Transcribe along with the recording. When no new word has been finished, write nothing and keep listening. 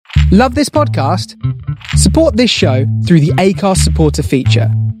Love this podcast? Support this show through the Acast supporter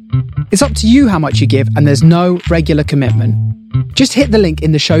feature. It's up to you how much you give, and there's no regular commitment. Just hit the link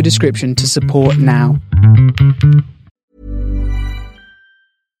in the show description to support now.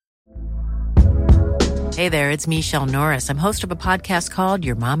 Hey there, it's Michelle Norris. I'm host of a podcast called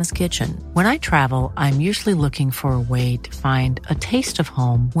Your Mama's Kitchen. When I travel, I'm usually looking for a way to find a taste of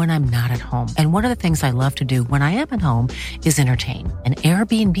home when I'm not at home. And one of the things I love to do when I am at home is entertain. And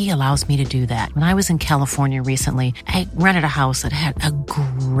Airbnb allows me to do that. When I was in California recently, I rented a house that had a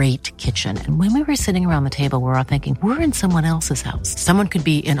great kitchen. And when we were sitting around the table, we were all thinking, we're in someone else's house. Someone could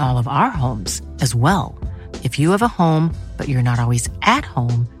be in all of our homes as well. If you have a home, but you're not always at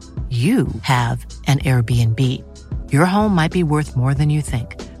home, you have an Airbnb. Your home might be worth more than you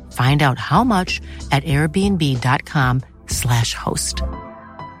think. Find out how much at airbnb.com/host.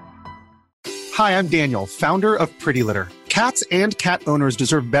 Hi, I'm Daniel, founder of Pretty Litter. Cats and cat owners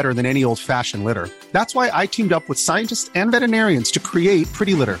deserve better than any old-fashioned litter. That's why I teamed up with scientists and veterinarians to create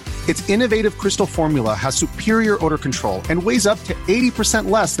Pretty Litter. Its innovative crystal formula has superior odor control and weighs up to 80%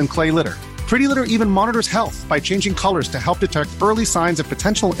 less than clay litter. Pretty Litter even monitors health by changing colors to help detect early signs of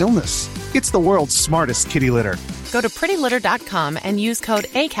potential illness. It's the world's smartest kitty litter. Go to prettylitter.com and use code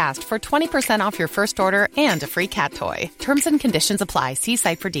ACAST for 20% off your first order and a free cat toy. Terms and conditions apply. See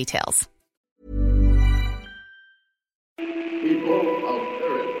site for details. People of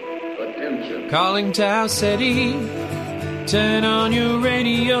Earth, attention. Calling Tau City, turn on your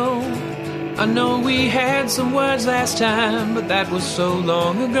radio. I know we had some words last time, but that was so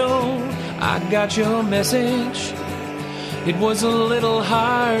long ago. I got your message. It was a little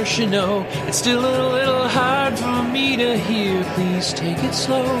harsh, you know. It's still a little hard for me to hear. Please take it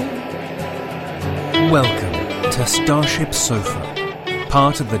slow. Welcome to Starship Sofa,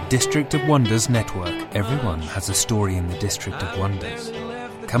 part of the District of Wonders network. Everyone has a story in the District of Wonders.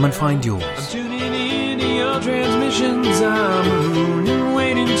 Come and find yours. I'm tuning in to your transmissions. I'm mooning,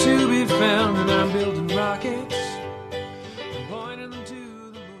 waiting to be found, and I'm building rockets. I'm pointing them to the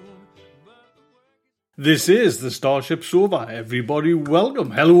moon. This is the Starship Sofa. Everybody,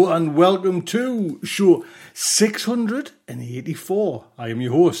 welcome, hello, and welcome to show 684. I am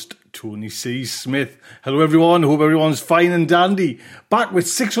your host, Tony C. Smith. Hello, everyone. Hope everyone's fine and dandy. Back with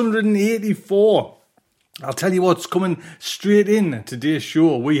 684. I'll tell you what's coming straight in today's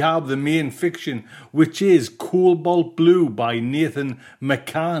show. We have the main fiction, which is Cobalt Blue by Nathan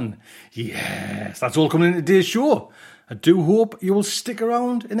McCann. Yes, that's all coming in today's show. I do hope you will stick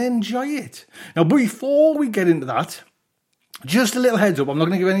around and enjoy it. Now, before we get into that, just a little heads up. I'm not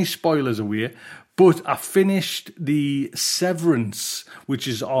going to give any spoilers away, but I finished the Severance, which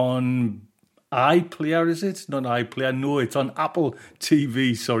is on iPlayer, is it? Not iPlayer, no, it's on Apple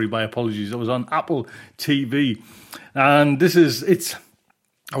TV. Sorry, my apologies. It was on Apple TV. And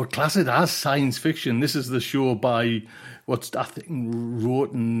I would class it as science fiction. This is the show by,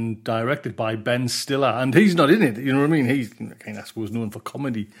 wrote and directed by Ben Stiller. And he's not in it, you know what I mean? He's kind of, I suppose, known for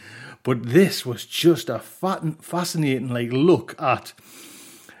comedy. But this was just a fascinating, look at...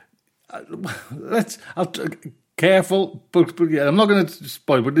 Careful, but yeah, I'm not going to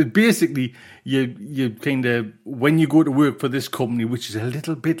spoil. But basically, you kind of, when you go to work for this company, which is a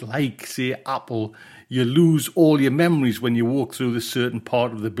little bit like, say, Apple, you lose all your memories when you walk through this certain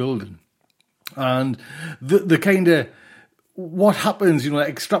part of the building, and the kind of what happens,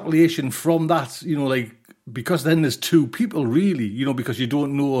 extrapolation from that, because then there's two people really, because you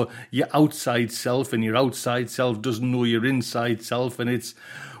don't know your outside self, and your outside self doesn't know your inside self, and it's.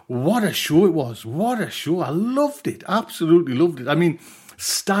 What a show it was. What a show. I loved it. Absolutely loved it. I mean,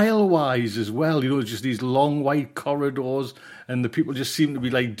 style-wise as well, just these long white corridors, and the people just seem to be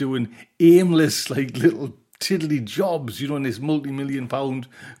doing aimless, little tiddly jobs, in this multi-million-pound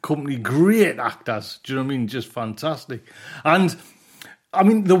company. Great actors. Do you know what I mean? Just fantastic. And, I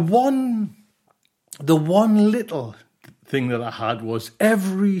mean, the one little thing that I had was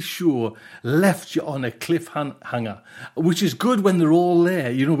every show left you on a cliffhanger, which is good when they're all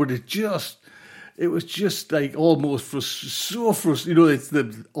there, but it was just almost so frustrating. It's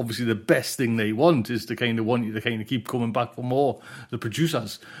obviously the best thing they want is to kind of want you to kind of keep coming back for more, the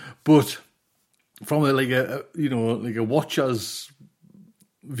producers. But from a watcher's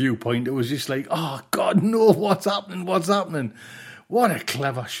viewpoint, it was just oh God, no, what's happening? What a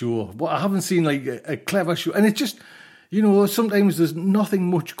clever show. I haven't seen a clever show, and it just. Sometimes there's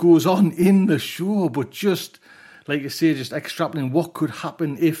nothing much goes on in the show, but just, like I say, just extrapolating what could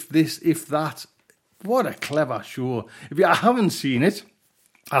happen if this, if that. What a clever show. If you haven't seen it,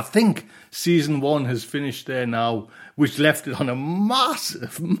 I think season 1 has finished there now, which left it on a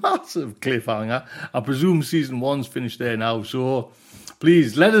massive, massive cliffhanger. I presume season 1's finished there now, so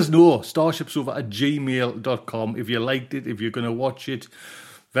Please let us know. starshipsofa@gmail.com if you liked it, if you're going to watch it.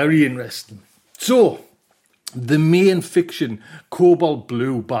 Very interesting. So, the main fiction, Cobalt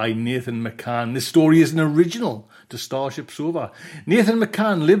Blue by Nathan McCann. This story is an original to Starship Sofa. Nathan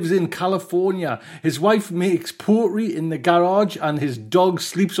McCann lives in California. His wife makes pottery in the garage and his dog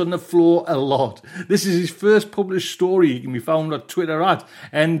sleeps on the floor a lot. This is his first published story. He can be found on Twitter at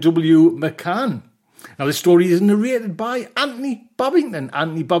NW McCann. Now, this story is narrated by Anthony Babington.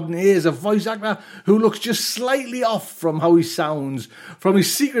 Anthony Babington is a voice actor who looks just slightly off from how he sounds. From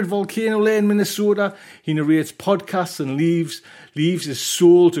his secret volcano lair in Minnesota, he narrates podcasts and leaves his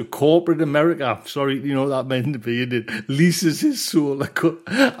soul to corporate America. Sorry, you know what that meant to be, isn't it? Leases his soul.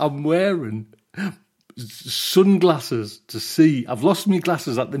 I'm wearing sunglasses to see. I've lost my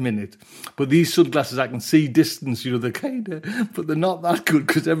glasses at the minute, but these sunglasses I can see distance, you know, they're but they're not that good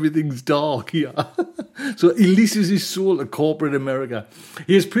because everything's dark here. So he leases his soul to corporate America.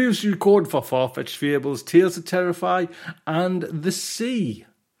 He has previously recorded for Far-Fetched Fables, Tales to Terrify, and The Sea.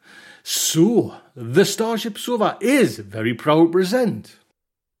 So, the Starship Sofa is very proud to present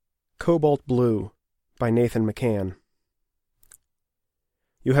Cobalt Blue by Nathan McCann.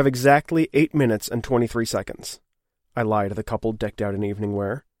 You have exactly 8 minutes and 23 seconds. I lie to the couple decked out in evening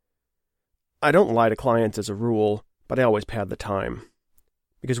wear. I don't lie to clients as a rule, but I always pad the time.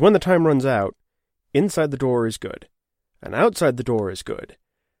 Because when the time runs out, inside the door is good, and outside the door is good,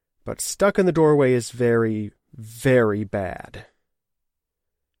 but stuck in the doorway is very, very bad.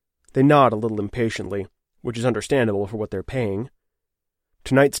 They nod a little impatiently, which is understandable for what they're paying.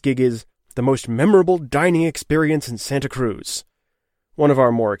 Tonight's gig is the most memorable dining experience in Santa Cruz. One of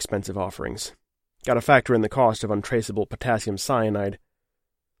our more expensive offerings. Got to factor in the cost of untraceable potassium cyanide.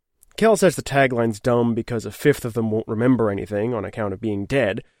 Kel says the tagline's dumb because a fifth of them won't remember anything on account of being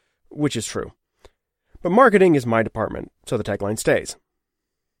dead, which is true. But marketing is my department, so the tagline stays.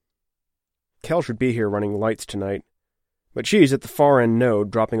 Kel should be here running lights tonight, but she's at the far end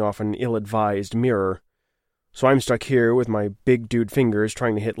node dropping off an ill-advised mirror, so I'm stuck here with my big dude fingers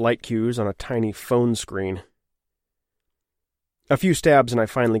trying to hit light cues on a tiny phone screen. A few stabs and I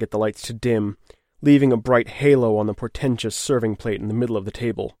finally get the lights to dim, leaving a bright halo on the portentous serving plate in the middle of the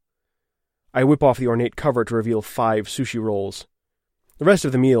table. I whip off the ornate cover to reveal 5 sushi rolls. The rest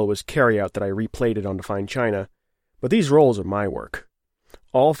of the meal was carry-out that I replated onto fine china, but these rolls are my work.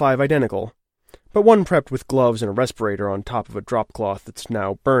 All 5 identical, but one prepped with gloves and a respirator on top of a drop cloth that's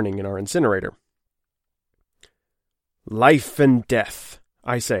now burning in our incinerator. Life and death,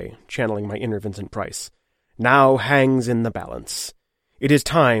 I say, channeling my inner Vincent Price, now hangs in the balance. It is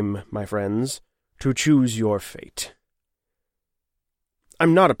time, my friends, to choose your fate.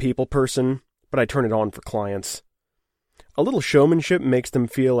 I'm not a people person, but I turn it on for clients. A little showmanship makes them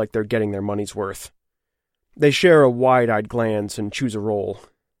feel like they're getting their money's worth. They share a wide-eyed glance and choose a roll.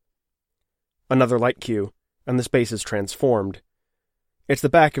 Another light cue, and the space is transformed. It's the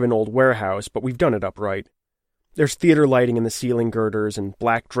back of an old warehouse, but we've done it upright. There's theater lighting in the ceiling girders and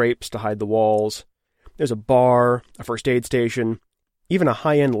black drapes to hide the walls. There's a bar, a first aid station, even a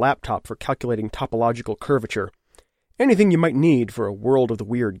high-end laptop for calculating topological curvature. Anything you might need for a World of the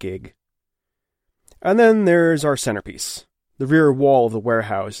Weird gig. And then there's our centerpiece. The rear wall of the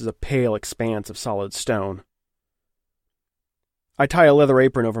warehouse is a pale expanse of solid stone. I tie a leather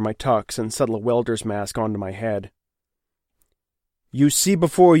apron over my tux and settle a welder's mask onto my head. You see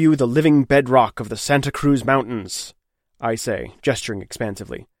before you the living bedrock of the Santa Cruz Mountains, I say, gesturing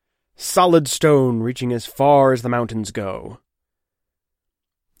expansively. Solid stone reaching as far as the mountains go.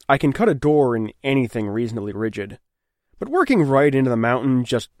 I can cut a door in anything reasonably rigid, but working right into the mountain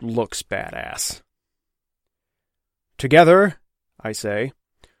just looks badass. Together, I say,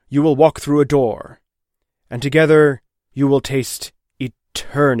 you will walk through a door, and together you will taste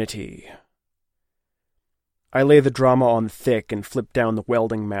eternity. I lay the drama on thick and flip down the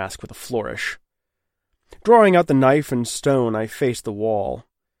welding mask with a flourish. Drawing out the knife and stone, I face the wall.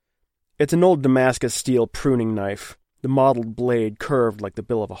 It's an old Damascus steel pruning knife, the mottled blade curved like the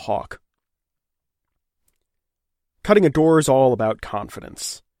bill of a hawk. Cutting a door is all about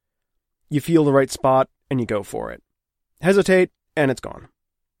confidence. You feel the right spot, and you go for it. Hesitate, and it's gone.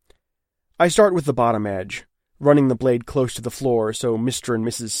 I start with the bottom edge, running the blade close to the floor so Mr. and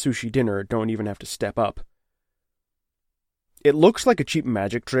Mrs. Sushi Dinner don't even have to step up. It looks like a cheap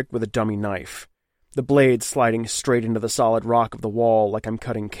magic trick with a dummy knife, the blade sliding straight into the solid rock of the wall like I'm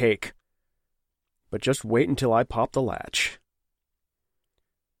cutting cake. But just wait until I pop the latch.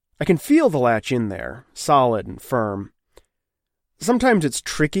 I can feel the latch in there, solid and firm. Sometimes it's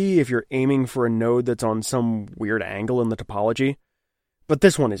tricky if you're aiming for a node that's on some weird angle in the topology, but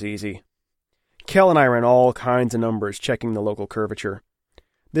this one is easy. Kel and I ran all kinds of numbers checking the local curvature.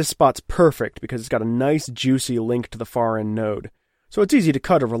 This spot's perfect because it's got a nice juicy link to the far end node, so it's easy to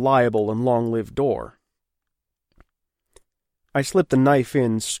cut a reliable and long-lived door. I slip the knife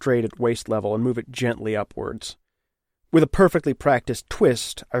in straight at waist level and move it gently upwards. With a perfectly practiced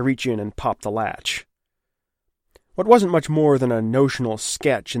twist, I reach in and pop the latch. What wasn't much more than a notional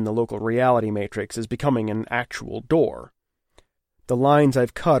sketch in the local reality matrix is becoming an actual door. The lines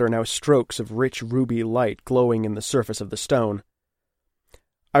I've cut are now strokes of rich ruby light glowing in the surface of the stone.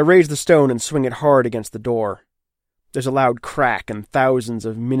 I raise the stone and swing it hard against the door. There's a loud crack and thousands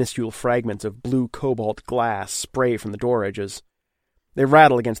of minuscule fragments of blue cobalt glass spray from the door edges. They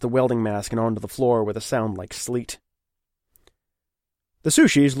rattle against the welding mask and onto the floor with a sound like sleet. The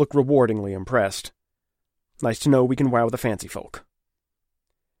sushis look rewardingly impressed. Nice to know we can wow the fancy folk.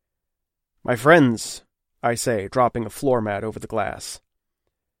 My friends, I say, dropping a floor mat over the glass.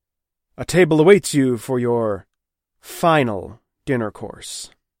 A table awaits you for your final dinner course.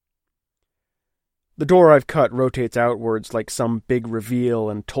 The door I've cut rotates outwards like some big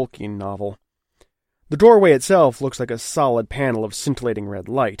reveal in Tolkien novel. The doorway itself looks like a solid panel of scintillating red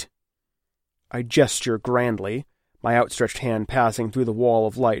light. I gesture grandly, my outstretched hand passing through the wall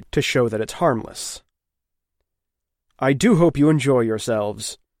of light to show that it's harmless. I do hope you enjoy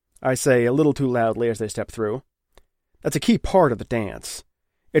yourselves, I say a little too loudly as they step through. That's a key part of the dance.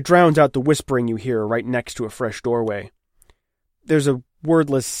 It drowns out the whispering you hear right next to a fresh doorway. There's a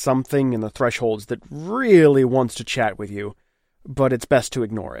wordless something in the thresholds that really wants to chat with you, but it's best to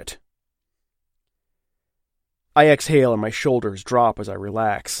ignore it. I exhale and my shoulders drop as I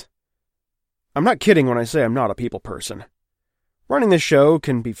relax. I'm not kidding when I say I'm not a people person. Running this show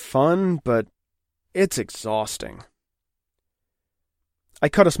can be fun, but it's exhausting. I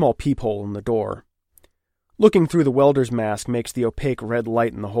cut a small peephole in the door. Looking through the welder's mask makes the opaque red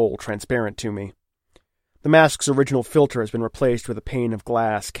light in the hole transparent to me. The mask's original filter has been replaced with a pane of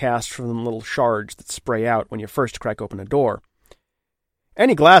glass cast from the little shards that spray out when you first crack open a door.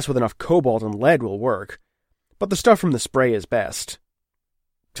 Any glass with enough cobalt and lead will work, but the stuff from the spray is best.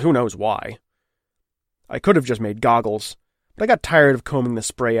 Who knows why? I could have just made goggles, but I got tired of combing the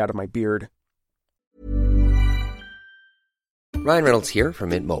spray out of my beard. Ryan Reynolds here from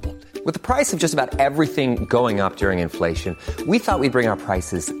Mint Mobile. With the price of just about everything going up during inflation, we thought we'd bring our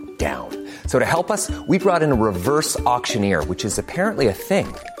prices down. So to help us, we brought in a reverse auctioneer, which is apparently a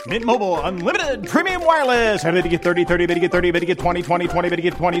thing. Mint Mobile Unlimited Premium Wireless. How to get 30, 30, how to get 30, how to get 20, 20, 20, how to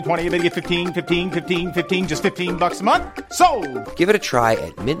get 20, 20, how to get 15, 15, 15, 15, just $15 a month? Sold! Give it a try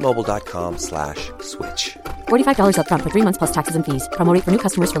at mintmobile.com/switch. $45 up front for 3 months plus taxes and fees. Promo rate for new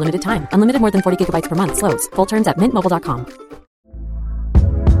customers for limited time. Unlimited more than 40 gigabytes per month. Slows full terms at mintmobile.com.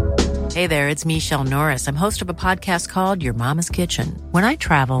 Hey there, it's Michelle Norris. I'm host of a podcast called Your Mama's Kitchen. When I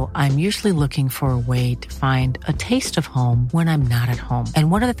travel, I'm usually looking for a way to find a taste of home when I'm not at home.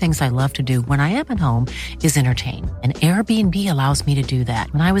 And one of the things I love to do when I am at home is entertain. And Airbnb allows me to do that.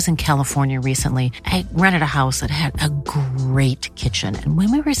 When I was in California recently, I rented a house that had a great kitchen. And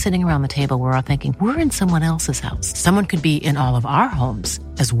when we were sitting around the table, we were all thinking, we're in someone else's house. Someone could be in all of our homes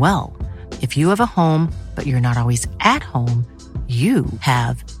as well. If you have a home, but you're not always at home, you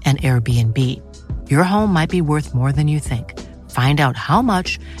have an Airbnb. Your home might be worth more than you think. Find out how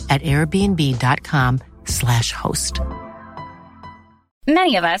much at airbnb.com/host.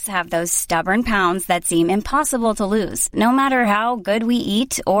 Many of us have those stubborn pounds that seem impossible to lose, no matter how good we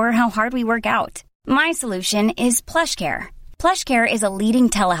eat or how hard we work out. My solution is PlushCare. PlushCare is a leading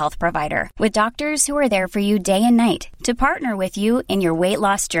telehealth provider with doctors who are there for you day and night to partner with you in your weight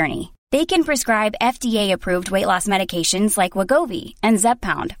loss journey. They can prescribe FDA-approved weight loss medications like Wegovy and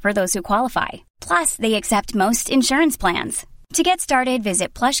Zepbound for those who qualify. Plus, they accept most insurance plans. To get started,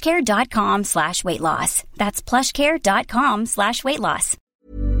 visit plushcare.com/weightloss. That's plushcare.com/weightloss.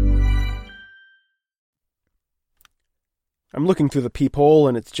 I'm looking through the peephole,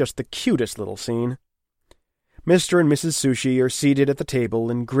 and it's just the cutest little scene. Mr. and Mrs. Sushi are seated at the table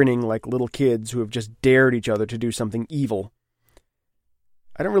and grinning like little kids who have just dared each other to do something evil.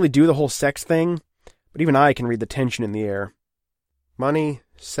 I don't really do the whole sex thing, but even I can read the tension in the air. Money,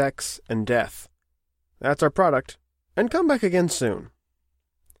 sex, and death. That's our product. And come back again soon.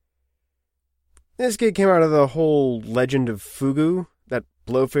 This gig came out of the whole legend of fugu, that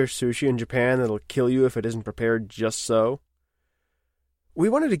blowfish sushi in Japan that'll kill you if it isn't prepared just so. We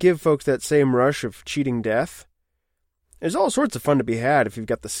wanted to give folks that same rush of cheating death. There's all sorts of fun to be had if you've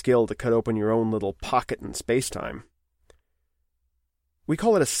got the skill to cut open your own little pocket in space-time. We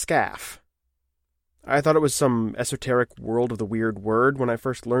call it a scaff. I thought it was some esoteric world of the weird word when I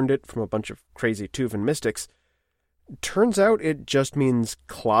first learned it from a bunch of crazy Tuvan mystics. Turns out it just means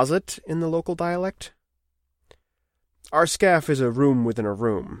closet in the local dialect. Our SCAF is a room within a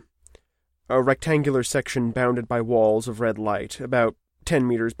room. A rectangular section bounded by walls of red light, about 10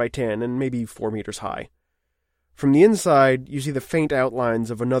 meters by 10 and maybe 4 meters high. From the inside, you see the faint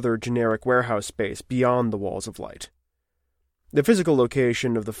outlines of another generic warehouse space beyond the walls of light. The physical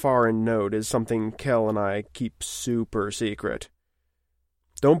location of the far end node is something Kel and I keep super secret.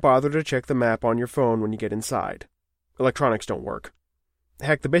 Don't bother to check the map on your phone when you get inside. Electronics don't work.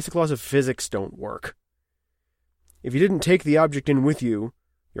 Heck, the basic laws of physics don't work. If you didn't take the object in with you,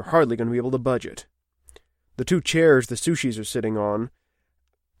 you're hardly going to be able to budge it. The 2 chairs the sushis are sitting on,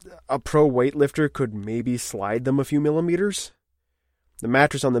 a pro weightlifter could maybe slide them a few millimeters. The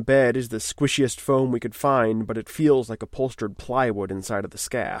mattress on the bed is the squishiest foam we could find, but it feels like upholstered plywood inside of the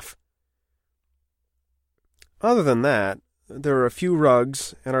SCAF. Other than that, there are a few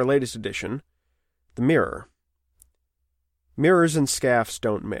rugs and our latest addition, the mirror. Mirrors and SCAFs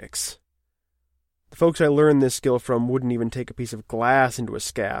don't mix. The folks I learned this skill from wouldn't even take a piece of glass into a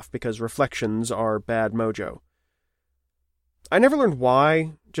SCAF because reflections are bad mojo. I never learned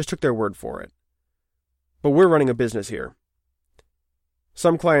why, just took their word for it. But we're running a business here.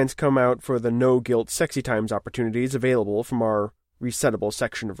 Some clients come out for the no-guilt sexy times opportunities available from our resettable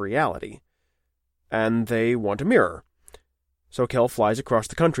section of reality. And they want a mirror. So Kel flies across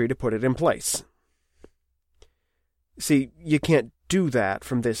the country to put it in place. See, you can't do that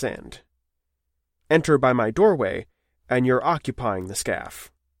from this end. Enter by my doorway, and you're occupying the SCAF,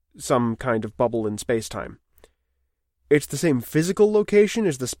 some kind of bubble in space-time. It's the same physical location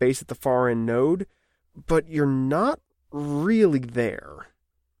as the space at the far end node, but you're not really there.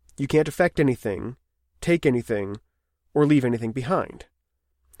 You can't affect anything, take anything, or leave anything behind.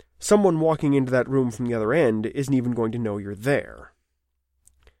 Someone walking into that room from the other end isn't even going to know you're there.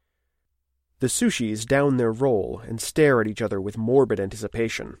 The sushis down their roll and stare at each other with morbid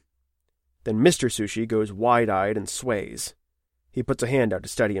anticipation. Then Mr. Sushi goes wide-eyed and sways. He puts a hand out to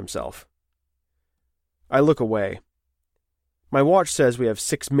steady himself. I look away. My watch says we have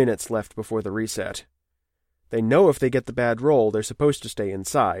 6 minutes left before the reset. They know if they get the bad roll, they're supposed to stay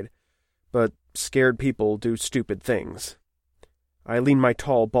inside, but scared people do stupid things. I lean my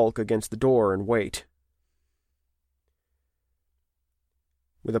tall bulk against the door and wait.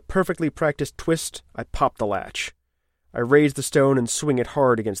 With a perfectly practiced twist, I pop the latch. I raise the stone and swing it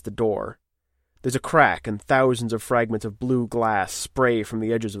hard against the door. There's a crack, and thousands of fragments of blue glass spray from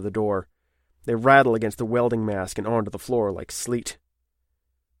the edges of the door. They rattle against the welding mask and onto the floor like sleet.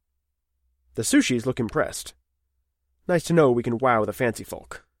 The sushis look impressed. Nice to know we can wow the fancy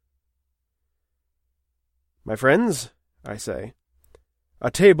folk. My friends, I say, a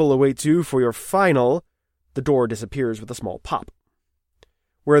table awaits you for your final... The door disappears with a small pop.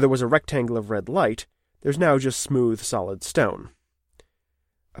 Where there was a rectangle of red light, there's now just smooth, solid stone.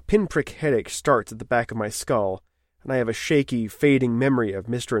 A pinprick headache starts at the back of my skull, and I have a shaky, fading memory of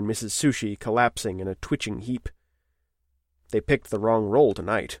Mr. and Mrs. Sushi collapsing in a twitching heap. They picked the wrong roll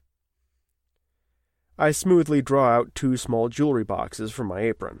tonight. I smoothly draw out 2 small jewelry boxes from my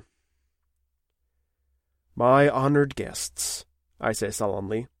apron. My honored guests, I say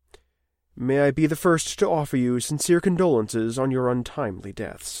solemnly, may I be the first to offer you sincere condolences on your untimely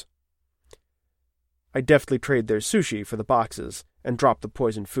deaths. I deftly trade their sushi for the boxes and drop the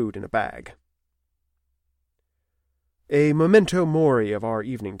poisoned food in a bag. A memento mori of our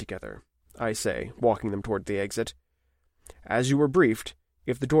evening together, I say, walking them toward the exit. As you were briefed,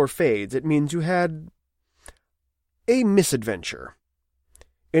 if the door fades, it means you had a misadventure.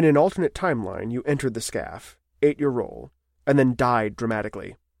 In an alternate timeline, you entered the SCAF, ate your roll, and then died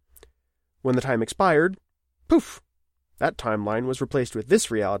dramatically. When the time expired, poof! That timeline was replaced with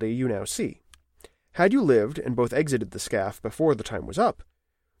this reality you now see. Had you lived and both exited the SCAF before the time was up,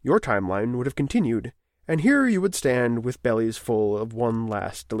 your timeline would have continued, and here you would stand with bellies full of one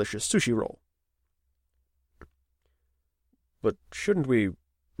last delicious sushi roll. But shouldn't we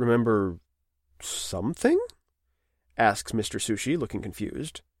remember something? Asks Mr. Sushi, looking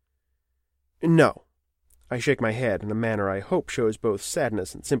confused. No. I shake my head in a manner I hope shows both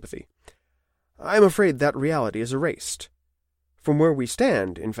sadness and sympathy. I'm afraid that reality is erased. From where we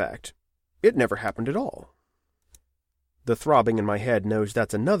stand, in fact, it never happened at all. The throbbing in my head knows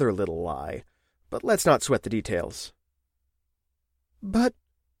that's another little lie, but let's not sweat the details. But,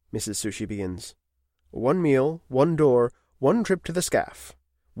 Mrs. Sushi begins, 1 meal, 1 door, 1 trip to the SCAF,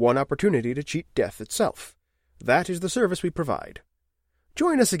 1 opportunity to cheat death itself. That is the service we provide.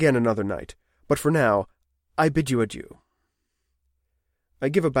 Join us again another night, but for now, I bid you adieu. I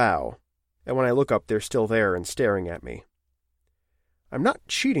give a bow, and when I look up, they're still there and staring at me. I'm not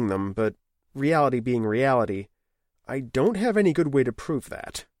cheating them, but reality being reality, I don't have any good way to prove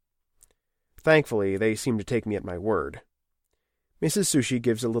that. Thankfully, they seem to take me at my word. Mrs. Sushi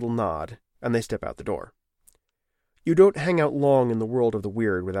gives a little nod, and they step out the door. You don't hang out long in the world of the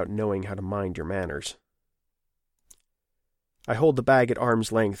weird without knowing how to mind your manners. I hold the bag at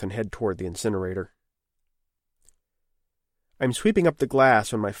arm's length and head toward the incinerator. I'm sweeping up the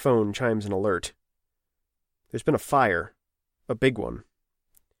glass when my phone chimes an alert. There's been a fire. A big one.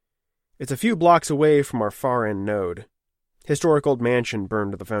 It's a few blocks away from our far-end node. Historic old mansion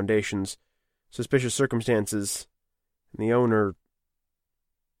burned to the foundations. Suspicious circumstances. And the owner...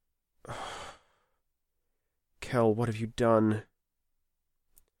 Kel, what have you done?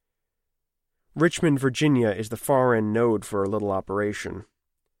 Richmond, Virginia is the far-end node for our little operation.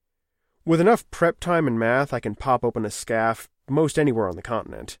 With enough prep time and math, I can pop open a SCAF most anywhere on the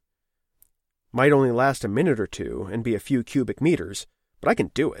continent. Might only last a minute or two and be a few cubic meters, but I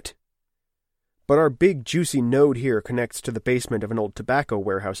can do it. But our big juicy node here connects to the basement of an old tobacco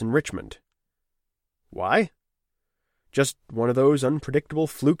warehouse in Richmond. Why? Just one of those unpredictable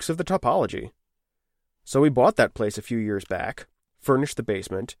flukes of the topology. So we bought that place a few years back, furnished the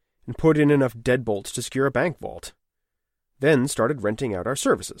basement, and put in enough deadbolts to secure a bank vault. Then started renting out our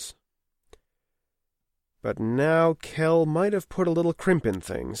services. But now Kel might have put a little crimp in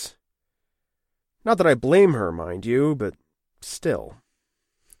things. Not that I blame her, mind you, but still.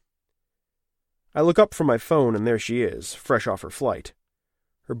 I look up from my phone and there she is, fresh off her flight.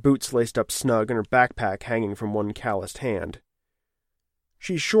 Her boots laced up snug and her backpack hanging from one calloused hand.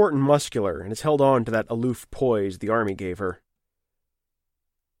 She's short and muscular and has held on to that aloof poise the army gave her.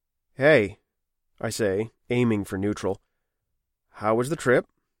 Hey, I say, aiming for neutral. How was the trip?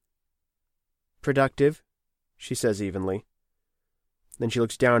 Productive, she says evenly. Then she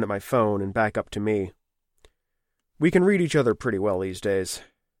looks down at my phone and back up to me. We can read each other pretty well these days.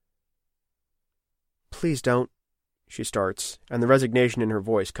 Please don't, she starts, and the resignation in her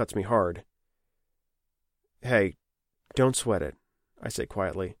voice cuts me hard. Hey, don't sweat it, I say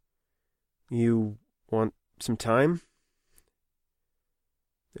quietly. You want some time?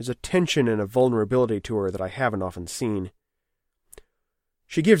 There's a tension and a vulnerability to her that I haven't often seen.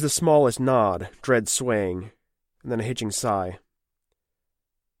 She gives the smallest nod, dread swaying, and then a hitching sigh.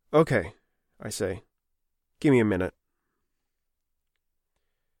 Okay, I say. Give me a minute.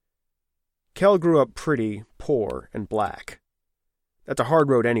 Kel grew up pretty, poor, and black. That's a hard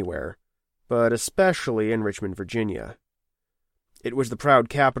road anywhere, but especially in Richmond, Virginia. It was the proud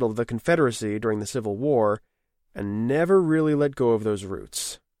capital of the Confederacy during the Civil War, and never really let go of those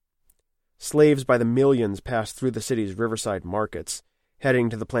roots. Slaves by the millions passed through the city's riverside markets, heading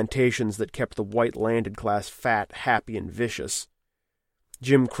to the plantations that kept the white landed class fat, happy, and vicious.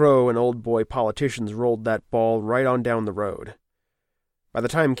 Jim Crow and old boy politicians rolled that ball right on down the road. By the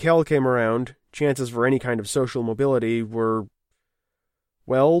time Kel came around, chances for any kind of social mobility were,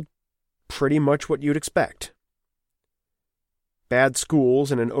 well, pretty much what you'd expect. Bad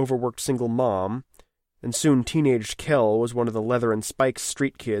schools and an overworked single mom, and soon teenaged Kel was one of the leather and spikes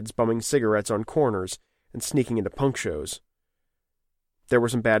street kids bumming cigarettes on corners and sneaking into punk shows. There were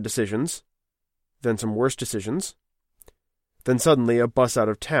some bad decisions, then some worse decisions. Then suddenly a bus out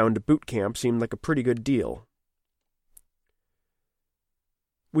of town to boot camp seemed like a pretty good deal.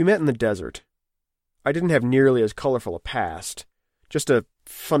 We met in the desert. I didn't have nearly as colorful a past, just a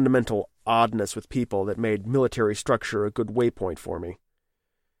fundamental oddness with people that made military structure a good waypoint for me.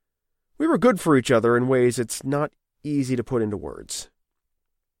 We were good for each other in ways it's not easy to put into words.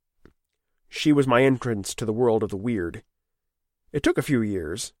 She was my entrance to the world of the weird. It took a few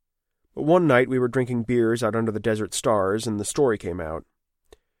years, but one night we were drinking beers out under the desert stars and the story came out.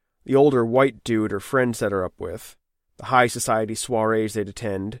 The older white dude her friend set her up with, the high society soirees they'd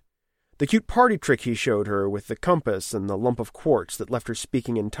attend, the cute party trick he showed her with the compass and the lump of quartz that left her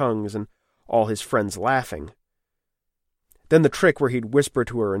speaking in tongues and all his friends laughing. Then the trick where he'd whisper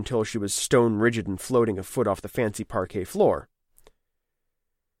to her until she was stone-rigid and floating a foot off the fancy parquet floor.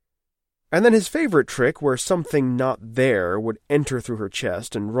 And then his favorite trick where something not there would enter through her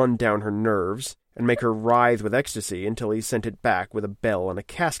chest and run down her nerves and make her writhe with ecstasy until he sent it back with a bell and a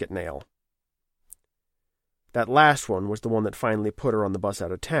casket nail. That last one was the one that finally put her on the bus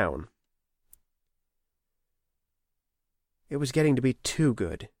out of town. It was getting to be too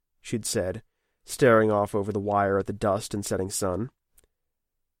good, she'd said, staring off over the wire at the dust and setting sun.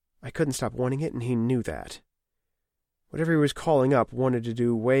 I couldn't stop wanting it, and he knew that. Whatever he was calling up wanted to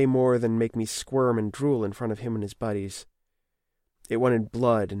do way more than make me squirm and drool in front of him and his buddies. It wanted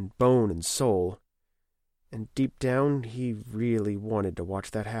blood and bone and soul, and deep down he really wanted to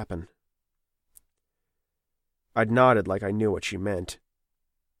watch that happen. I'd nodded like I knew what she meant.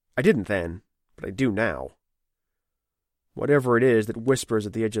 I didn't then, but I do now. Whatever it is that whispers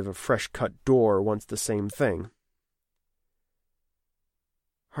at the edge of a fresh-cut door wants the same thing.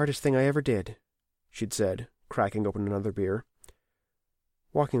 Hardest thing I ever did, she'd said, cracking open another beer.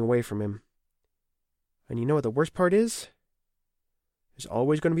 Walking away from him. And you know what the worst part is? There's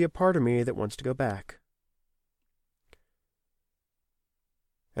always going to be a part of me that wants to go back.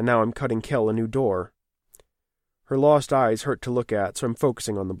 And now I'm cutting Kel a new door. Her lost eyes hurt to look at, so I'm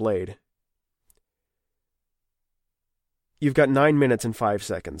focusing on the blade. You've got 9 minutes and 5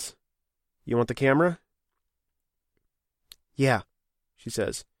 seconds. You want the camera? Yeah, she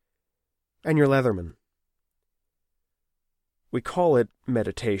says. And your Leatherman. We call it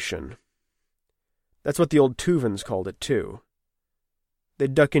meditation. That's what the old Tuvans called it, too.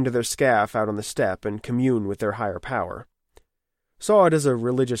 They'd duck into their scaff out on the steppe and commune with their higher power. Saw it as a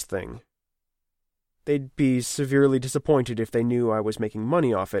religious thing. They'd be severely disappointed if they knew I was making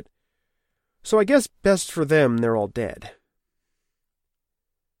money off it, so I guess best for them they're all dead.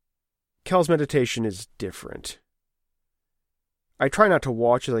 Kel's meditation is different. I try not to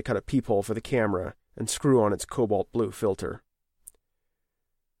watch as I cut a peephole for the camera and screw on its cobalt blue filter.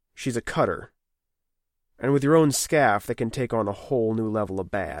 She's a cutter, and with your own scaff that can take on a whole new level of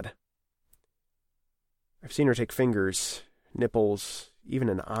bad. I've seen her take fingers, nipples, even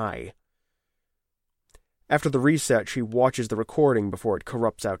an eye. After the reset, she watches the recording before it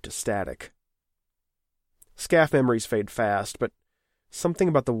corrupts out to static. Scaff memories fade fast, but something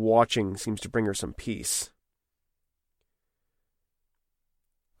about the watching seems to bring her some peace.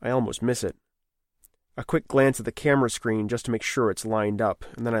 I almost miss it. A quick glance at the camera screen just to make sure it's lined up,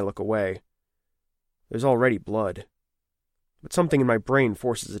 and then I look away. There's already blood, but something in my brain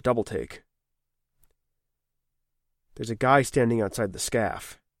forces a double take. There's a guy standing outside the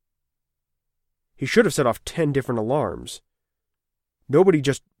scaff. He should have set off 10 different alarms. Nobody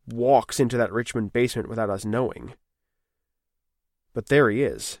just walks into that Richmond basement without us knowing. But there he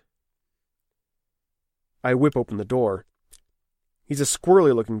is. I whip open the door. He's a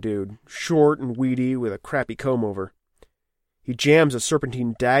squirrely-looking dude, short and weedy with a crappy comb-over. He jams a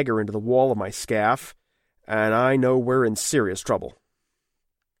serpentine dagger into the wall of my scaff, and I know we're in serious trouble.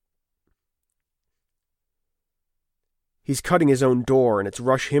 He's cutting his own door, and it's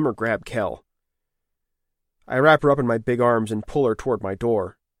rush him or grab Kel. I wrap her up in my big arms and pull her toward my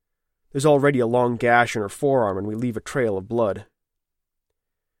door. There's already a long gash in her forearm, and we leave a trail of blood.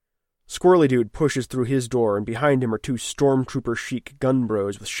 Squirrely Dude pushes through his door, and behind him are 2 stormtrooper chic gun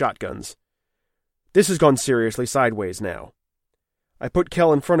bros with shotguns. This has gone seriously sideways now. I put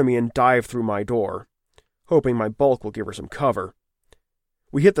Kel in front of me and dive through my door, hoping my bulk will give her some cover.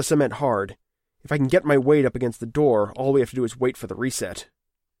 We hit the cement hard. If I can get my weight up against the door, all we have to do is wait for the reset.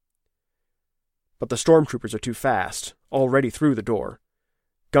 But the stormtroopers are too fast, already through the door.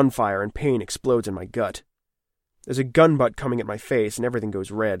 Gunfire and pain explodes in my gut. There's a gun butt coming at my face, and everything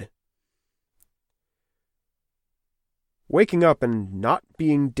goes red. Waking up and not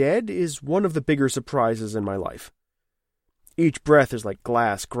being dead is one of the bigger surprises in my life. Each breath is like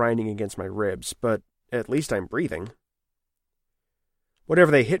glass grinding against my ribs, but at least I'm breathing. Whatever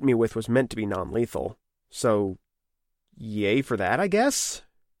they hit me with was meant to be non-lethal, so yay for that, I guess?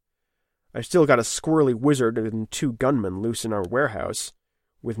 I've still got a squirrely wizard and 2 gunmen loose in our warehouse,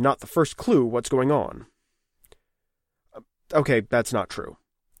 with not the first clue what's going on. Okay, that's not true.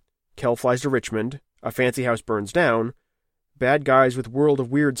 Kel flies to Richmond, a fancy house burns down, bad guys with World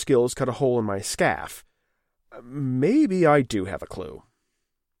of Weird skills cut a hole in my scaff. Maybe I do have a clue.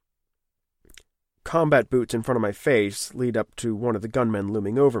 Combat boots in front of my face lead up to one of the gunmen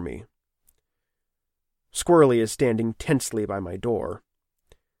looming over me. Squirrely is standing tensely by my door.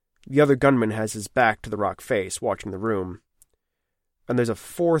 The other gunman has his back to the rock face, watching the room. And there's a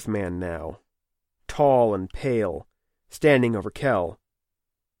 4th man now, tall and pale, standing over Kel.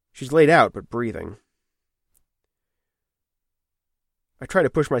 She's laid out but breathing. I try to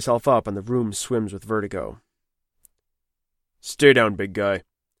push myself up, and the room swims with vertigo. "Stay down, big guy,"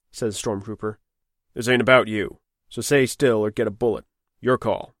 says Stormtrooper. "This ain't about you, so stay still or get a bullet. Your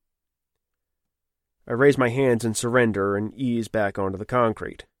call." I raise my hands in surrender and ease back onto the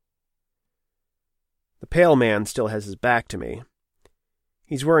concrete. The pale man still has his back to me.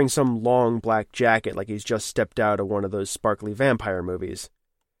 He's wearing some long black jacket like he's just stepped out of one of those sparkly vampire movies.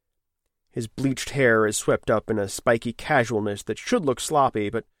 His bleached hair is swept up in a spiky casualness that should look sloppy,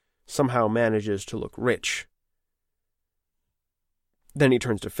 but somehow manages to look rich. Then he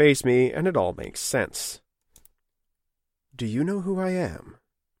turns to face me, and it all makes sense. "Do you know who I am?"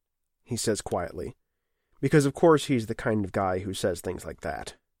 he says quietly, because of course he's the kind of guy who says things like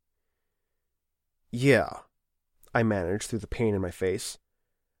that. "Yeah," I manage through the pain in my face.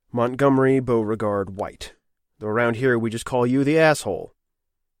 "Montgomery Beauregard White, though around here we just call you the asshole.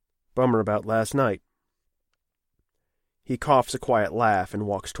 Bummer about last night." He coughs a quiet laugh and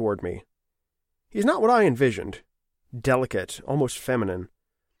walks toward me. He's not what I envisioned. Delicate, almost feminine.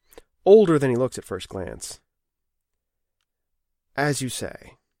 Older than he looks at first glance. "As you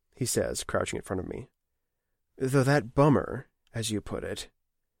say," he says, crouching in front of me. "Though that bummer, as you put it."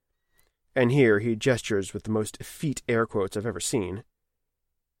 And here he gestures with the most effete air quotes I've ever seen.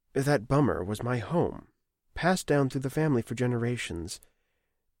 "That bummer was my home, passed down through the family for generations.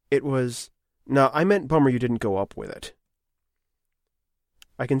 It was... No, I meant bummer you didn't go up with it."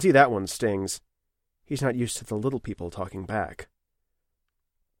 I can see that one stings. He's not used to the little people talking back.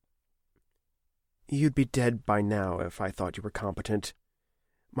 "You'd be dead by now if I thought you were competent.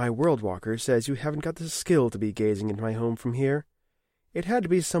 My world walker says you haven't got the skill to be gazing into my home from here. It had to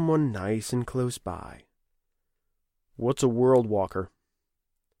be someone nice and close by." "What's a world walker?"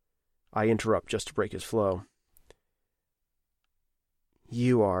 I interrupt just to break his flow.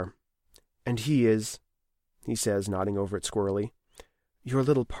 "You are. And he is," he says, nodding over at Squirrely. "Your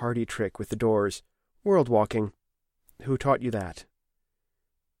little party trick with the doors. World walking. Who taught you that?"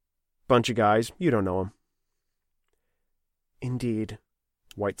 "Bunch of guys. You don't know 'em." "Indeed,"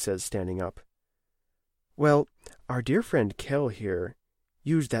 White says, standing up. "Well, our dear friend Kel here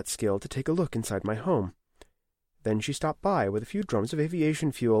used that skill to take a look inside my home. Then she stopped by with a few drums of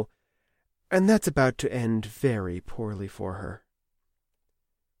aviation fuel, and that's about to end very poorly for her."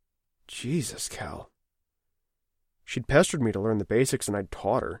 Jesus, Kel. She'd pestered me to learn the basics, and I'd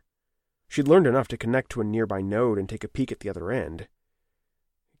taught her. She'd learned enough to connect to a nearby node and take a peek at the other end.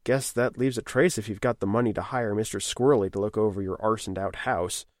 Guess that leaves a trace if you've got the money to hire Mr. Squirrely to look over your arsoned-out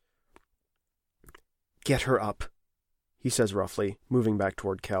house. "Get her up," he says roughly, moving back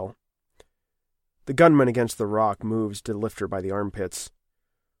toward Kel. The gunman against the rock moves to lift her by the armpits.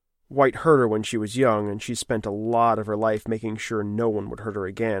 White hurt her when she was young, and she spent a lot of her life making sure no one would hurt her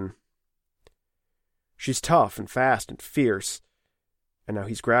again. She's tough and fast and fierce, and now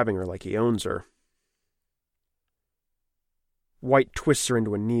he's grabbing her like he owns her. White twists her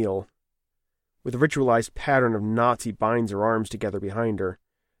into a kneel. With a ritualized pattern of knots, he binds her arms together behind her,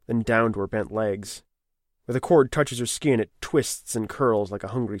 then down to her bent legs. Where the cord touches her skin, it twists and curls like a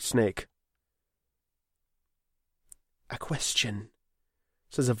hungry snake. "A question,"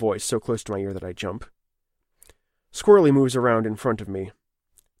 says a voice so close to my ear that I jump. Squirrely moves around in front of me,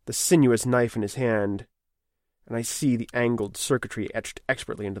 the sinuous knife in his hand, and I see the angled circuitry etched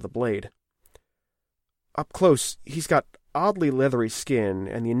expertly into the blade. Up close, he's got oddly leathery skin,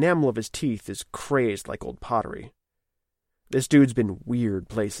 and the enamel of his teeth is crazed like old pottery. This dude's been weird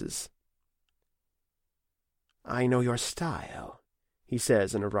places. "I know your style," he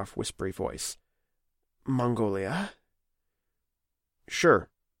says in a rough, whispery voice. "Mongolia?" "Sure,"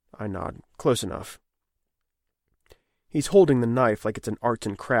 I nod. "Close enough." He's holding the knife like it's an arts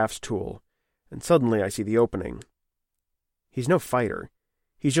and crafts tool, and suddenly I see the opening. He's no fighter.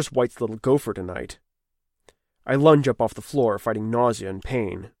 He's just White's little gopher tonight. I lunge up off the floor, fighting nausea and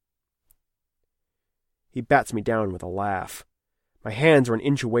pain. He bats me down with a laugh. My hands are an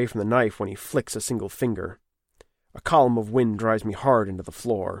inch away from the knife when he flicks a single finger. A column of wind drives me hard into the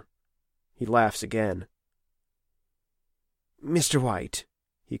floor. He laughs again. "Mr. White,"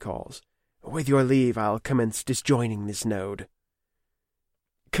 he calls, "with your leave I'll commence disjoining this node."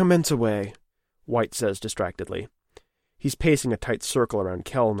 "Commence away," White says distractedly. He's pacing a tight circle around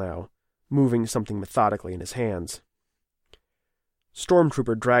Kel now, moving something methodically in his hands.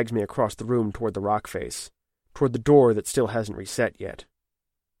 Stormtrooper drags me across the room toward the rock face, toward the door that still hasn't reset yet.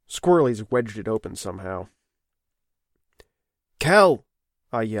 Squirrely's wedged it open somehow. "Kel!"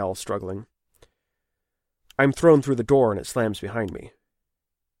 I yell, struggling. I'm thrown through the door and it slams behind me.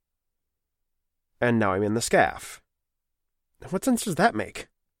 And now I'm in the scaff. What sense does that make?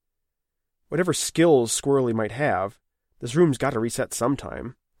 Whatever skills Squirrely might have, this room's got to reset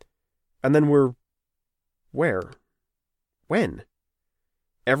sometime. And then we're... where? When?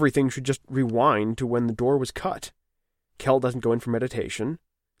 Everything should just rewind to when the door was cut. Kel doesn't go in for meditation.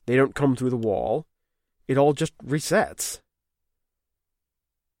 They don't come through the wall. It all just resets.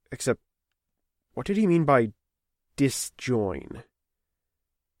 Except, what did he mean by disjoin?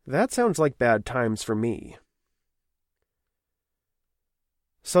 That sounds like bad times for me.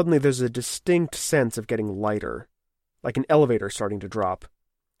 Suddenly there's a distinct sense of getting lighter, like an elevator starting to drop.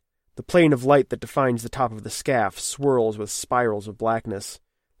 The plane of light that defines the top of the scaff swirls with spirals of blackness,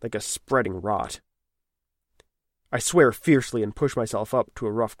 like a spreading rot. I swear fiercely and push myself up to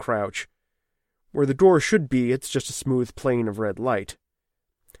a rough crouch. Where the door should be, it's just a smooth plane of red light.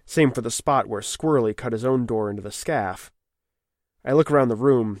 Same for the spot where Squirrely cut his own door into the scaff. I look around the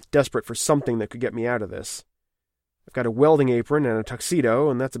room, desperate for something that could get me out of this. I've got a welding apron and a tuxedo,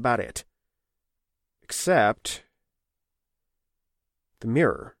 and that's about it. Except... The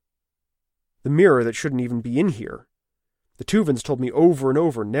mirror. The mirror that shouldn't even be in here. The Tuvans told me over and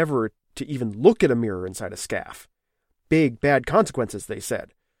over never to even look at a mirror inside a scaff. Big, bad consequences, they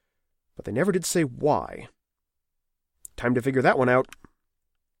said. But they never did say why. Time to figure that one out.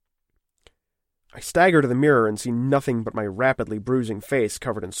 I stagger to the mirror and see nothing but my rapidly bruising face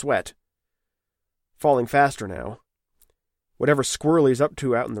covered in sweat. Falling faster now. Whatever Squirrely's up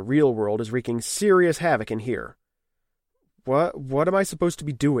to out in the real world is wreaking serious havoc in here. What am I supposed to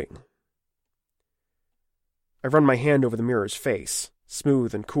be doing? I run my hand over the mirror's face,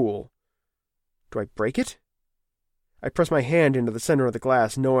 smooth and cool. Do I break it? I press my hand into the center of the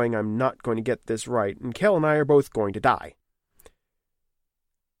glass, knowing I'm not going to get this right, and Kel and I are both going to die.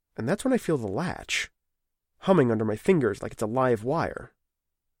 And that's when I feel the latch, humming under my fingers like it's a live wire.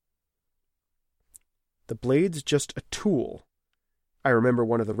 The blade's just a tool, I remember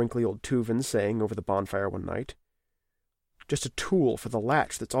one of the wrinkly old Tuvans saying over the bonfire one night. Just a tool for the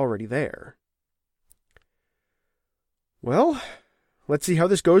latch that's already there. Well, let's see how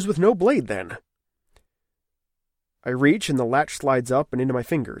this goes with no blade, then. I reach, and the latch slides up and into my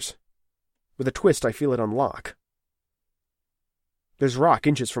fingers. With a twist, I feel it unlock. There's rock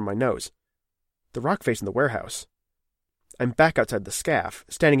inches from my nose. The rock face in the warehouse. I'm back outside the scaff,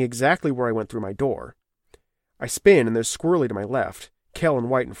 standing exactly where I went through my door. I spin, and there's Squirrely to my left, Kel and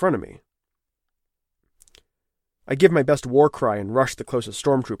White in front of me. I give my best war cry and rush the closest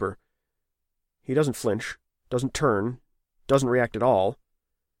stormtrooper. He doesn't flinch, doesn't turn, doesn't react at all.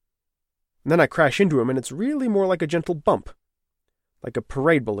 And then I crash into him, and it's really more like a gentle bump. Like a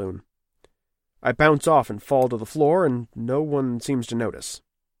parade balloon. I bounce off and fall to the floor, and no one seems to notice.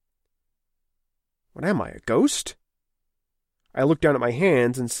 What am I, a ghost? I look down at my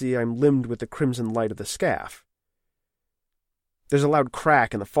hands and see I'm limned with the crimson light of the scaff. There's a loud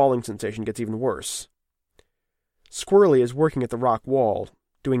crack, and the falling sensation gets even worse. Squirrely is working at the rock wall,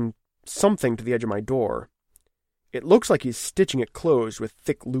 doing something to the edge of my door. It looks like he's stitching it closed with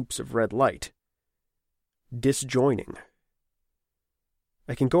thick loops of red light. Disjoining.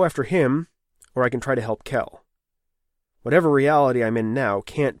 I can go after him, or I can try to help Kel. Whatever reality I'm in now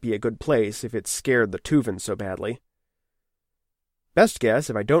can't be a good place if it scared the Tuvans so badly. Best guess,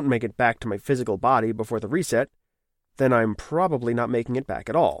 if I don't make it back to my physical body before the reset, then I'm probably not making it back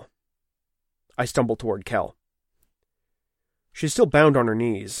at all. I stumble toward Kel. She's still bound on her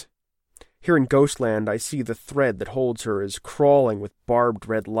knees. Here in Ghostland, I see the thread that holds her is crawling with barbed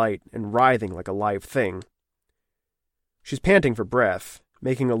red light and writhing like a live thing. She's panting for breath,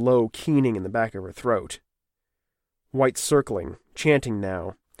 making a low keening in the back of her throat. White's circling, chanting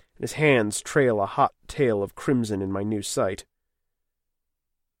now, and his hands trail a hot tail of crimson in my new sight.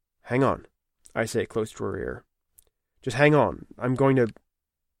 Hang on, I say close to her ear. Just hang on, I'm going to...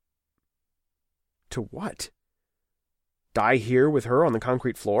 To what? Die here with her on the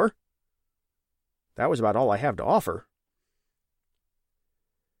concrete floor? That was about all I have to offer.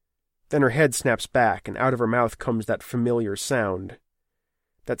 Then her head snaps back, and out of her mouth comes that familiar sound.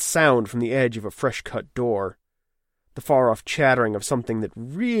 That sound from the edge of a fresh-cut door. The far-off chattering of something that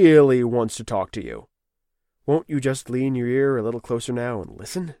really wants to talk to you. Won't you just lean your ear a little closer now and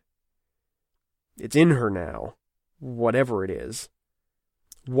listen? It's in her now, whatever it is.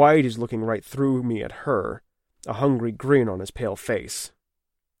 White is looking right through me at her, a hungry grin on his pale face.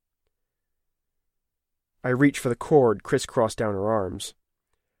 I reach for the cord crisscrossed down her arms.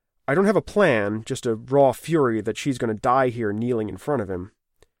 I don't have a plan, just a raw fury that she's going to die here kneeling in front of him.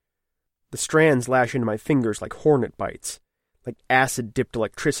 The strands lash into my fingers like hornet bites, like acid-dipped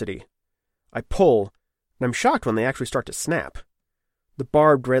electricity. I pull, and I'm shocked when they actually start to snap. The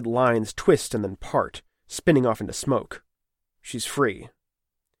barbed red lines twist and then part, spinning off into smoke. She's free.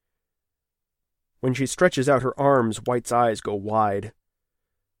 When she stretches out her arms, White's eyes go wide.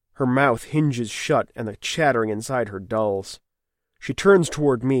 Her mouth hinges shut, and the chattering inside her dulls. She turns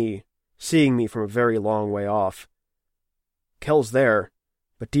toward me, seeing me from a very long way off. Kel's there,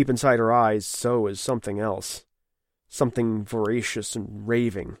 but deep inside her eyes so is something else. Something voracious and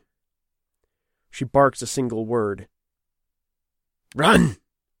raving. She barks a single word. Run!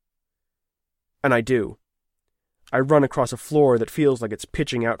 And I do. I run across a floor that feels like it's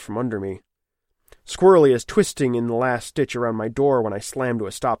pitching out from under me. Squirrely is twisting in the last stitch around my door when I slam to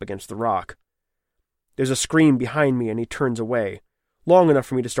a stop against the rock. There's a scream behind me and he turns away, long enough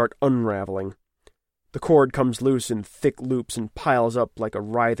for me to start unraveling. The cord comes loose in thick loops and piles up like a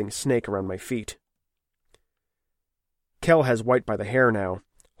writhing snake around my feet. Kel has White by the hair now,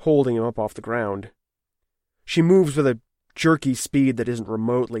 holding him up off the ground. She moves with a jerky speed that isn't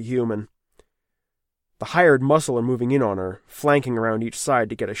remotely human. The hired muscle are moving in on her, flanking around each side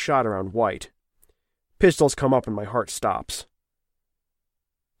to get a shot around White. Pistols come up and my heart stops.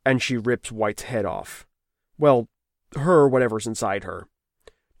 and she rips White's head off. Well, her, whatever's inside her.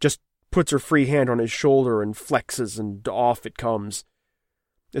 Just puts her free hand on his shoulder and flexes, and off it comes.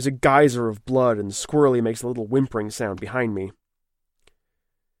 There's a geyser of blood, and Squirrely makes a little whimpering sound behind me.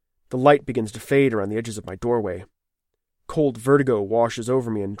 The light begins to fade around the edges of my doorway. Cold vertigo washes over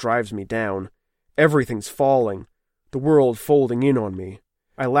me and drives me down. Everything's falling, the world folding in on me.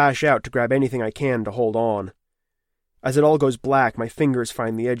 I lash out to grab anything I can to hold on. As it all goes black, my fingers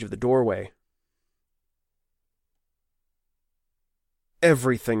find the edge of the doorway.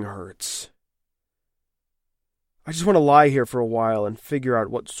 Everything hurts. I just want to lie here for a while and figure out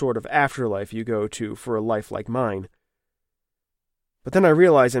what sort of afterlife you go to for a life like mine. But then I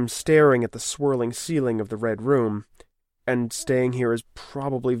realize I'm staring at the swirling ceiling of the red room, and staying here is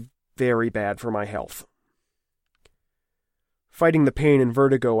probably very bad for my health. Fighting the pain and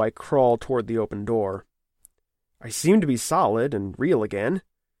vertigo, I crawl toward the open door. I seem to be solid and real again.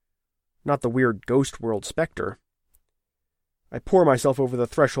 Not the weird ghost world specter. I pour myself over the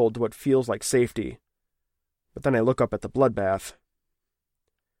threshold to what feels like safety, but then I look up at the bloodbath.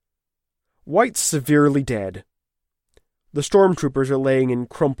 White's severely dead. The stormtroopers are laying in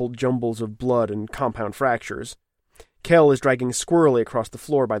crumpled jumbles of blood and compound fractures. Kel is dragging Squirrely across the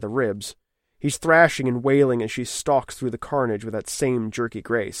floor by the ribs. He's thrashing and wailing as she stalks through the carnage with that same jerky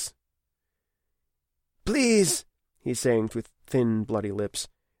grace. "Please," he's saying through thin, bloody lips.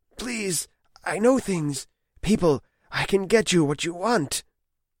 "Please, I know things. People, I can get you what you want."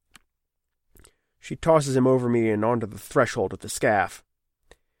 She tosses him over me and onto the threshold with the scaff.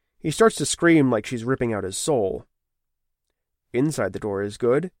 He starts to scream like she's ripping out his soul. Inside the door is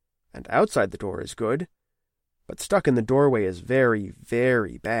good, and outside the door is good, but stuck in the doorway is very,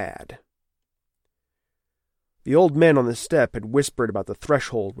 very bad. The old men on the step had whispered about the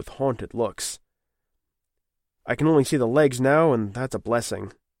threshold with haunted looks. I can only see the legs now, and that's a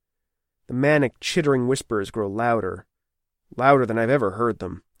blessing. The manic, chittering whispers grow louder, louder than I've ever heard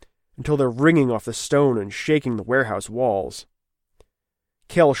them, until they're ringing off the stone and shaking the warehouse walls.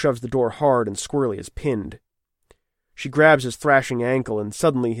 Kel shoves the door hard and Squirrely is pinned. She grabs his thrashing ankle, and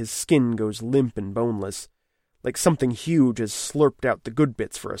suddenly his skin goes limp and boneless, like something huge has slurped out the good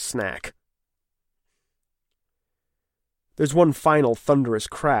bits for a snack. There's one final thunderous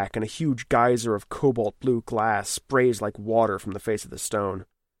crack, and a huge geyser of cobalt blue glass sprays like water from the face of the stone.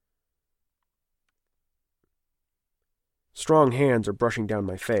 Strong hands are brushing down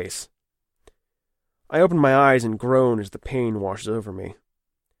my face. I open my eyes and groan as the pain washes over me.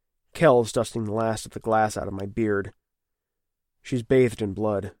 Kel's dusting the last of the glass out of my beard. She's bathed in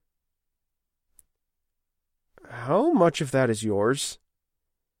blood. "How much of that is yours?"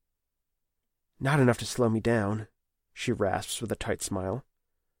 "Not enough to slow me down," she rasps with a tight smile.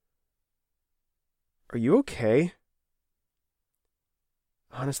 "Are you okay?"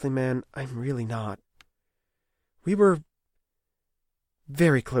 "Honestly, man, I'm really not. We were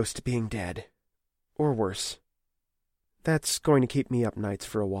very close to being dead. Or worse. That's going to keep me up nights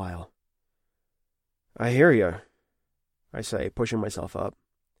for a while." "I hear you," I say, pushing myself up.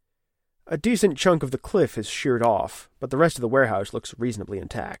 A decent chunk of the cliff is sheared off, but the rest of the warehouse looks reasonably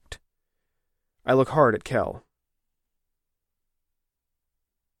intact. I look hard at Kel.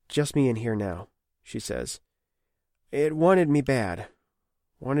 "Just me in here now," she says. "It wanted me bad.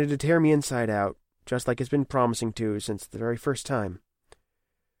 Wanted to tear me inside out, just like it's been promising to since the very first time."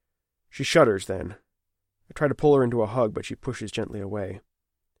 She shudders then. I try to pull her into a hug, but she pushes gently away.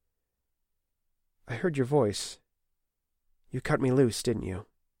 "I heard your voice. You cut me loose, didn't you?"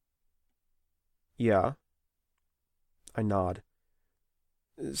 "Yeah." I nod.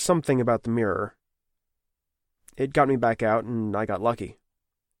 "Something about the mirror. It got me back out, and I got lucky."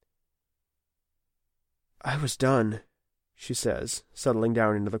 "I was done," she says, settling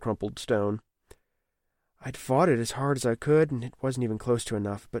down into the crumpled stone. "I'd fought it as hard as I could, and it wasn't even close to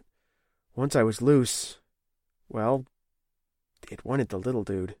enough, but once I was loose, well, it wanted the little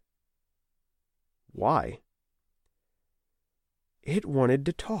dude." "Why?" "It wanted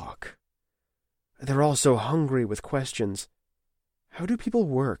to talk. They're all so hungry with questions. How do people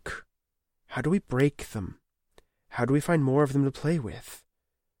work? How do we break them? How do we find more of them to play with?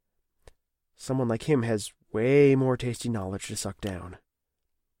 Someone like him has way more tasty knowledge to suck down."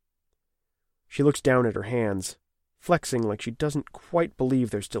 She looks down at her hands, flexing like she doesn't quite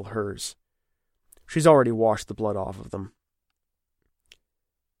believe they're still hers. She's already washed the blood off of them.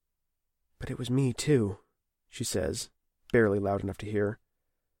 "But it was me, too," she says, barely loud enough to hear.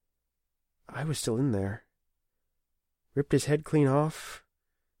 "I was still in there. Ripped his head clean off,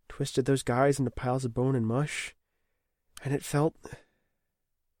 twisted those guys into piles of bone and mush, and it felt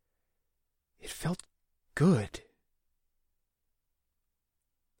good."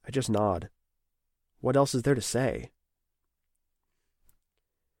 I just nod. What else is there to say?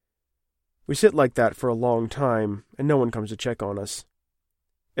 We sit like that for a long time, and no one comes to check on us.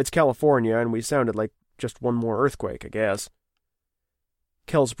 It's California, and we sounded like just one more earthquake, I guess.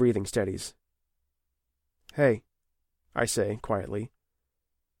 Kel's breathing steadies. Hey, I say, quietly.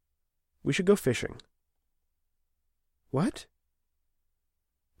 We should go fishing. What?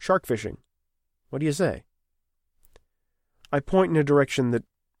 Shark fishing. What do you say? I point in a direction that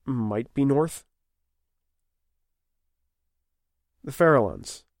might be north. The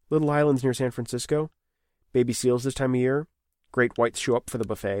Farallones, little islands near San Francisco. Baby seals this time of year. Great whites show up for the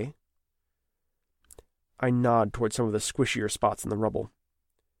buffet. I nod toward some of the squishier spots in the rubble.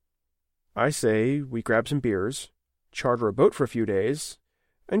 I say we grab some beers, charter a boat for a few days,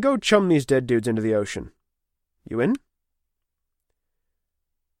 and go chum these dead dudes into the ocean. You in?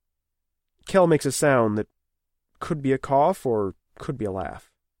 Kel makes a sound that could be a cough or could be a laugh.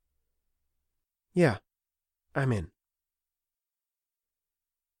 Yeah, I'm in.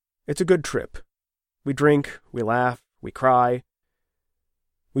 It's a good trip. We drink, we laugh, we cry.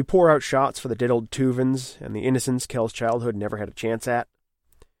 We pour out shots for the diddled Tuvans and the innocents Kel's childhood never had a chance at.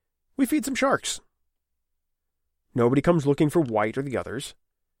 We feed some sharks. Nobody comes looking for White or the others.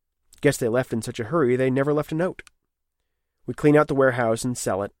 Guess they left in such a hurry they never left a note. We clean out the warehouse and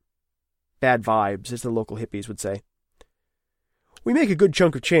sell it. Bad vibes, as the local hippies would say. We make a good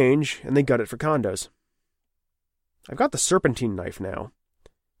chunk of change, and they gut it for condos. I've got the serpentine knife now,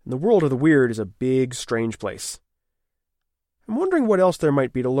 and the world of the weird is a big, strange place. I'm wondering what else there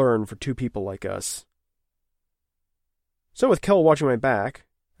might be to learn for two people like us. So with Kel watching my back,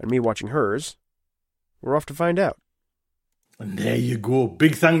 and me watching hers, we're off to find out. And there you go.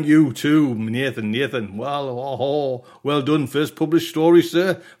 Big thank you to Nathan. Well done. First published story,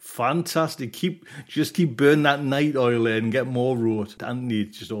 sir. Fantastic. Just keep burning that night oil there and get more wrote. Anthony,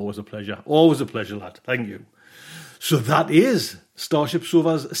 it's just always a pleasure. Always a pleasure, lad. Thank you. So that is Starship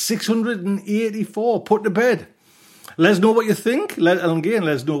Sofa's 684 put to bed. Let us know what you think. Let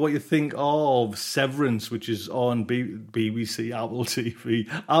us know what you think of Severance, which is on BBC, Apple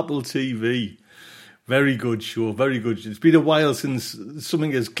TV. Very good show, very good. It's been a while since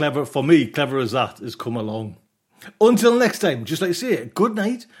something as clever, for me, clever as that has come along. Until next time, just like I say, good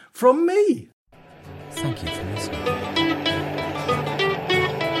night from me. Thank you for listening.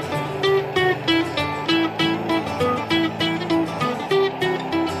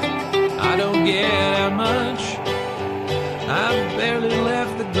 I don't get out much. I've barely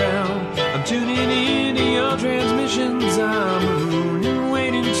left the ground. I'm tuning into your transmissions. I'm marooned and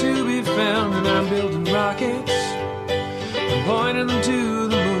waiting to be found. And I'm building rockets and pointing them to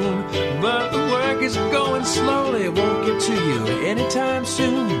the moon. But the work is going slowly. It won't get to you anytime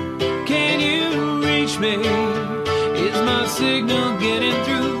soon. Can you reach me? Is my signal getting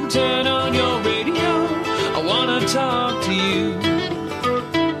through? Turn on your radio. I want to talk to you.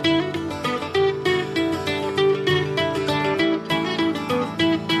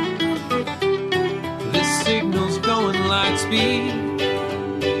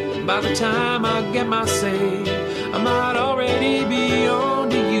 By the time I get my say, I might already be on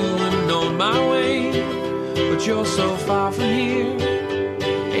to you and on my way. But you're so far from here,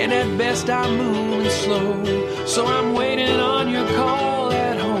 and at best I'm moving slow. So I'm waiting on your call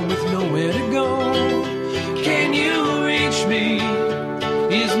at home with nowhere to go. Can you reach me?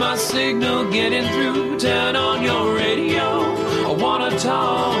 Is my signal getting through? Turn on your radio. I wanna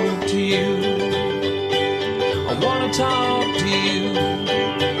talk to you. I wanna talk to you.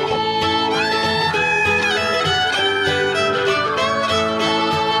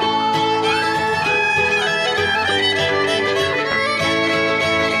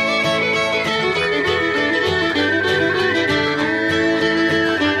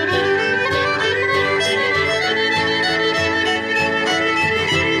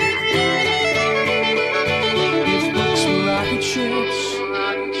 If books were rocket ships,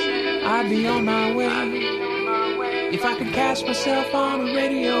 I'd be on my way. If I could cast myself on a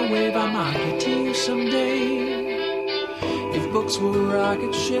radio wave, I might get to you someday. If books were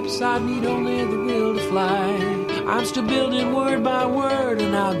rocket ships, I'd need only the will to fly. I'm still building word by word,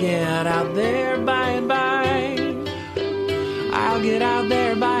 and I'll get out there by and by. I'll get out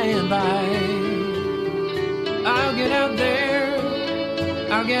there by and by. I'll get out there.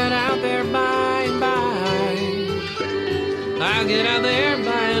 I'll get out there by and by. I'll get out there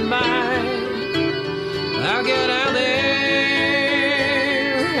by and by. I'll get out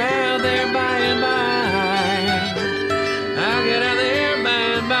there by and by. I'll get out there by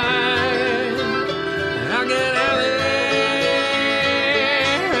and by. I'll get out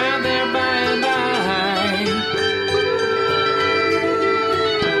there by and by.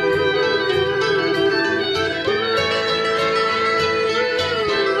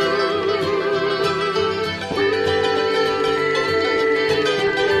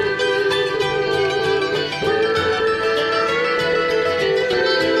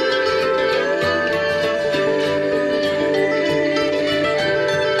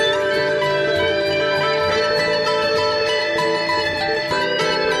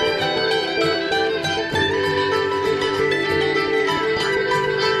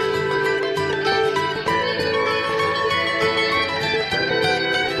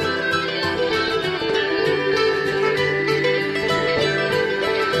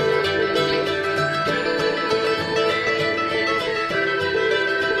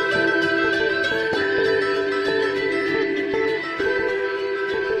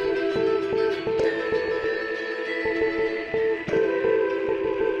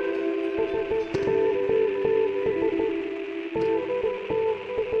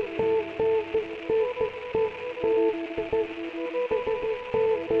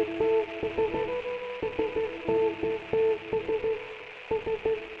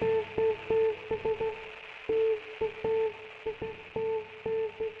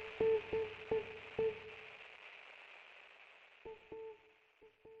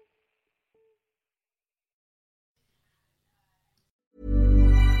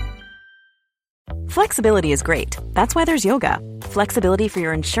 Flexibility is great. That's why there's yoga. Flexibility for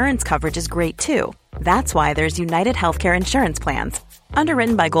your insurance coverage is great too. That's why there's United Healthcare Insurance Plans.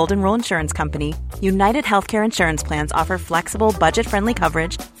 Underwritten by Golden Rule Insurance Company, United Healthcare Insurance Plans offer flexible, budget-friendly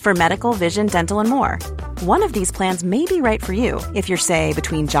coverage for medical, vision, dental, and more. One of these plans may be right for you if you're, say,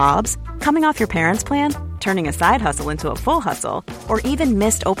 between jobs, coming off your parents' plan, turning a side hustle into a full hustle, or even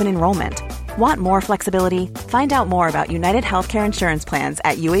missed open enrollment. Want more flexibility? Find out more about United Healthcare Insurance Plans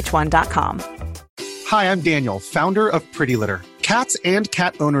at uh1.com. Hi, I'm Daniel, founder of Pretty Litter. Cats and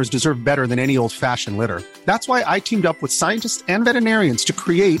cat owners deserve better than any old-fashioned litter. That's why I teamed up with scientists and veterinarians to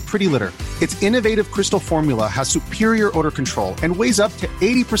create Pretty Litter. Its innovative crystal formula has superior odor control and weighs up to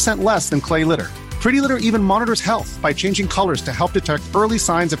 80% less than clay litter. Pretty Litter even monitors health by changing colors to help detect early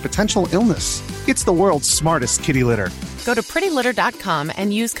signs of potential illness. It's the world's smartest kitty litter. Go to prettylitter.com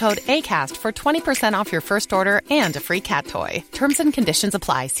and use code ACAST for 20% off your first order and a free cat toy. Terms and conditions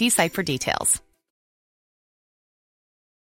apply. See site for details.